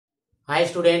Hi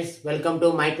students, welcome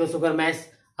to Micro Super Maths.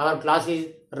 Our class is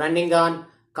running on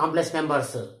complex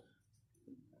numbers.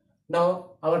 Now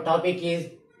our topic is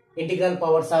integral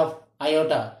powers of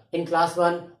iota. In class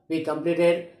 1 we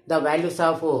completed the values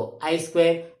of I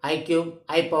square, I cube,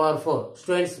 I power 4.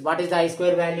 Students, what is the I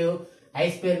square value?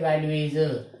 I square value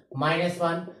is minus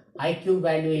 1, I cube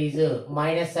value is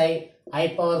minus I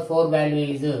power 4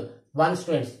 value is 1.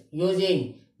 Students,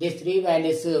 using these three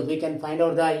values we can find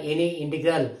out the any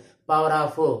integral power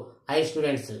of I.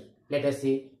 Students, let us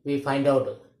see, we find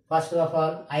out. First of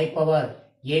all, I power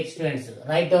 8. Students,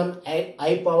 write down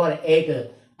I power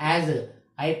 8 as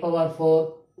I power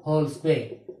 4 whole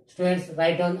square. Students,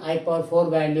 write down I power 4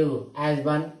 value as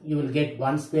 1, you will get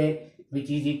 1 square which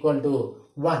is equal to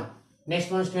 1.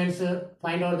 Next one, students,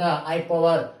 find out the I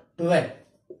power 12.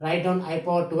 Write down I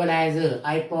power 12 as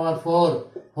I power 4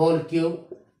 whole cube.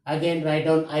 Again write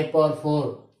down I power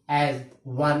 4 as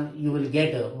 1, you will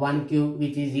get 1 cube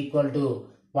which is equal to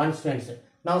 1. Students,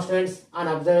 now students, on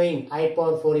observing I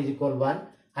power 4 is equal to 1,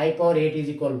 I power 8 is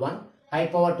equal to 1, I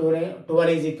power 12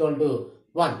 is equal to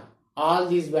 1. All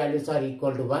these values are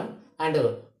equal to 1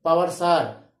 and powers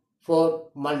are 4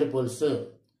 multiples.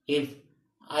 If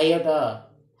iota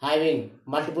having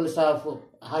multiples of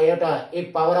iota,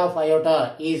 if power of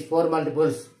iota is 4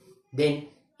 multiples, then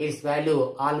its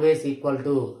value always equal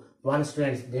to 1.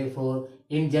 Students, therefore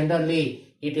in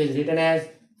generally it is written as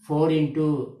 4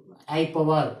 into I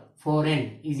power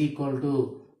 4n is equal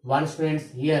to 1. Students,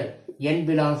 here n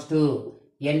belongs to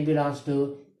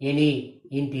any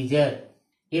integer.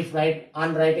 If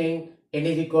on writing n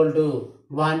is equal to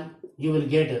 1, you will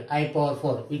get I power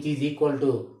 4 which is equal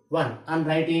to 1. On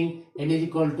writing n is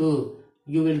equal to,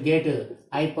 you will get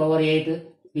I power 8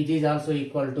 which is also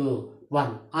equal to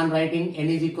 1. On writing n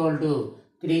is equal to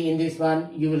 3, in this one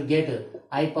you will get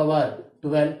I power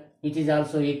 12 which is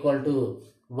also equal to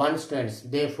 1. Students,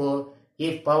 therefore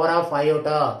if power of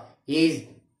iota is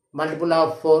multiple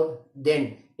of 4,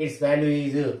 then its value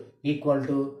is equal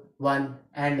to 1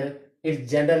 and it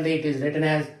generally it is written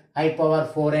as I power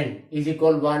 4n is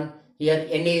equal to 1. Here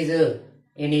n is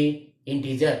any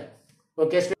integer.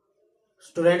 Okay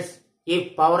students,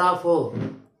 if power of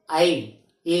I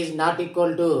is not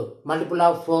equal to multiple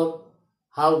of 4,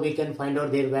 how we can find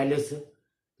out their values?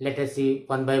 Let us see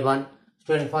one by one.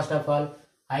 Students, first of all,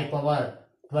 I power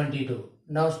 22.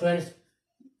 Now students,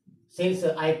 since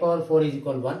I power 4 is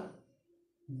equal to 1,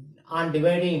 on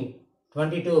dividing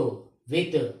 22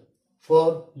 with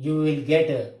 4, you will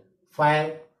get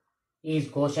 5 is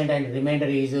quotient and remainder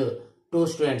is 2.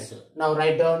 Students, now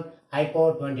write down I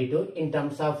power 22 in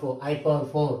terms of I power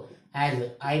 4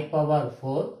 as I power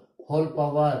 4 whole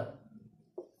power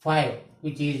 5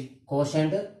 which is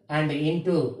quotient and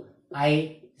into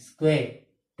I square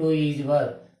 2 is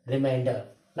your remainder.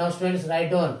 Now students,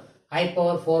 write down I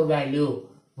power 4 value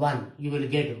 1, you will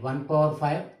get 1 power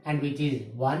 5 and which is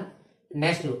 1.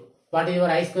 Next, what is your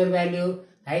I square value?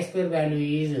 I square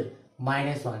value is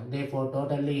minus 1, therefore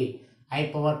totally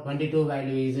I power 22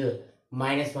 value is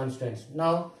minus 1. Students,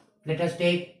 now let us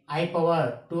take I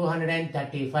power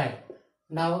 235.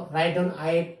 Now write down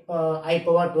I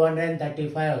power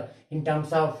 235 in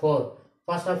terms of 4.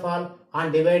 First of all,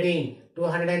 on dividing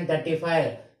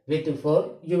 235 with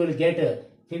 4, you will get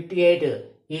 58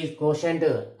 is quotient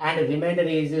and remainder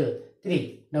is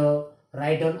 3. Now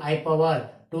write down I power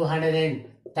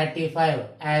 235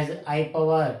 as I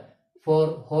power 4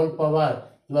 whole power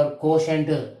your quotient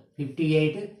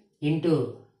 58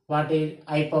 into what is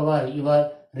I power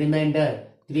your remainder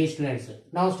 3. Students,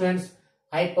 now students,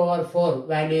 I power 4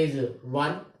 value is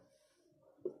 1.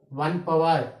 1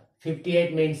 power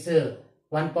 58 means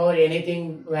 1 power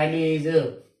anything value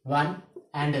is 1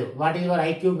 and what is your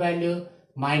I cube value?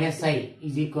 Minus I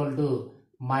is equal to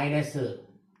minus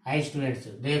I. Students,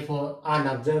 therefore on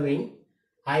observing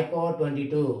I power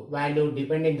 22 value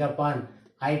depending upon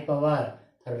I power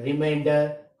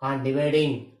remainder on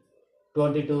dividing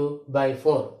 22 by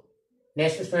 4.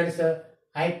 Next students,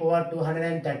 I power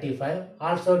 235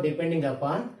 also depending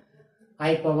upon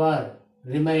I power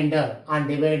remainder on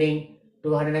dividing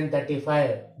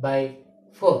 235 by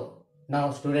 4.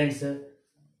 Now students,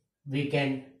 we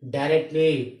can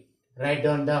directly write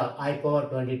down the I power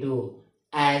 22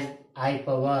 as I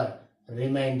power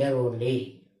remainder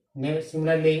only.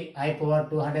 Similarly, I power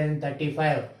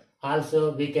 235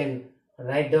 also we can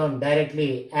write down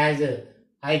directly as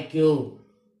I cube.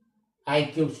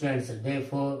 Students,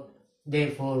 therefore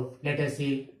let us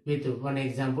see with one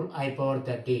example I power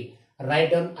 30.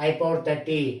 Write down I power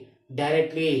 30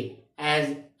 directly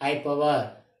as I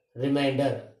power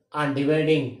remainder on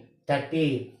dividing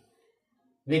 30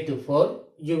 with 4,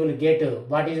 you will get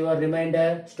what is your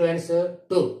remainder, students?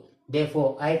 2.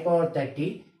 Therefore, I power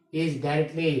 30 is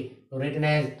directly written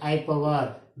as I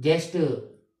power just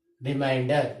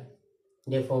remainder.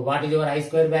 Therefore, what is your I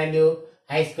square value?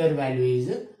 I square value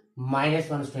is minus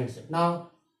 1, students.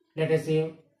 Now, let us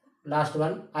see last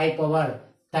one, I power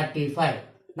 35.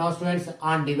 Now, students,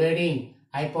 on dividing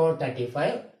I power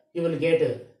 35, you will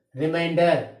get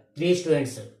remainder 3,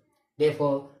 students.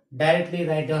 Therefore, directly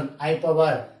write down I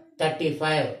power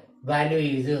 35 value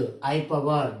is I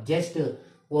power just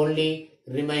only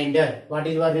remainder. What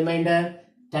is your remainder?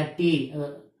 30.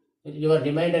 Your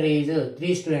remainder is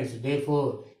 3, students.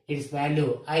 Therefore, its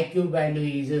value, I cube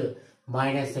value is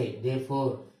minus I.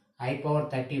 Therefore, I power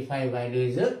 35 value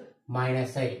is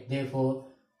minus I. Therefore,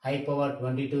 I power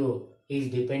 22 is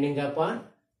depending upon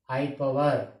I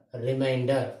power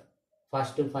remainder.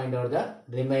 First to find out the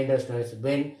remainder, students.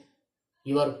 When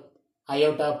your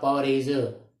iota power is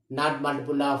not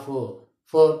multiple of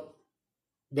 4,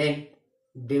 then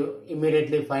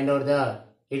immediately find out the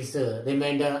its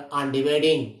remainder on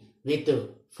dividing with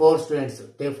 4, students.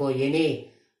 Therefore,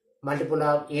 any multiple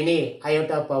of any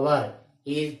iota power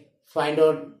is find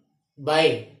out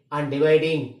by on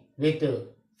dividing with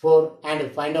 4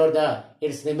 and find out the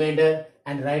its remainder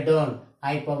and write down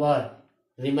I power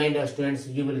remainder, students.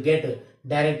 You will get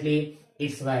directly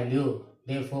its value.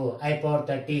 Therefore, I power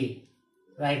 30,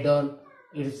 write down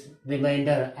its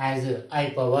remainder as I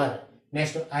power.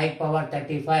 Next, I power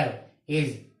 35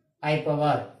 is I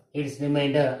power its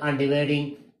remainder on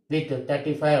dividing with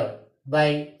 35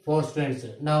 by 4, students.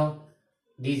 Now,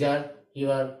 these are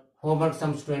your homework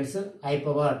sum, students. I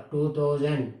power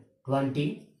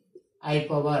 2020, I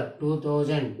power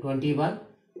 2021,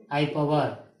 I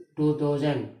power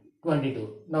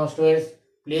 2022. Now, students,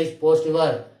 please post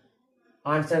your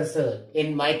answers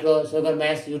in Micro Sugar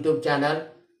Maths YouTube channel.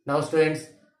 Now, students,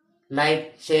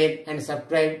 like, share and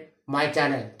subscribe my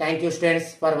channel. Thank you,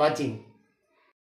 students, for watching.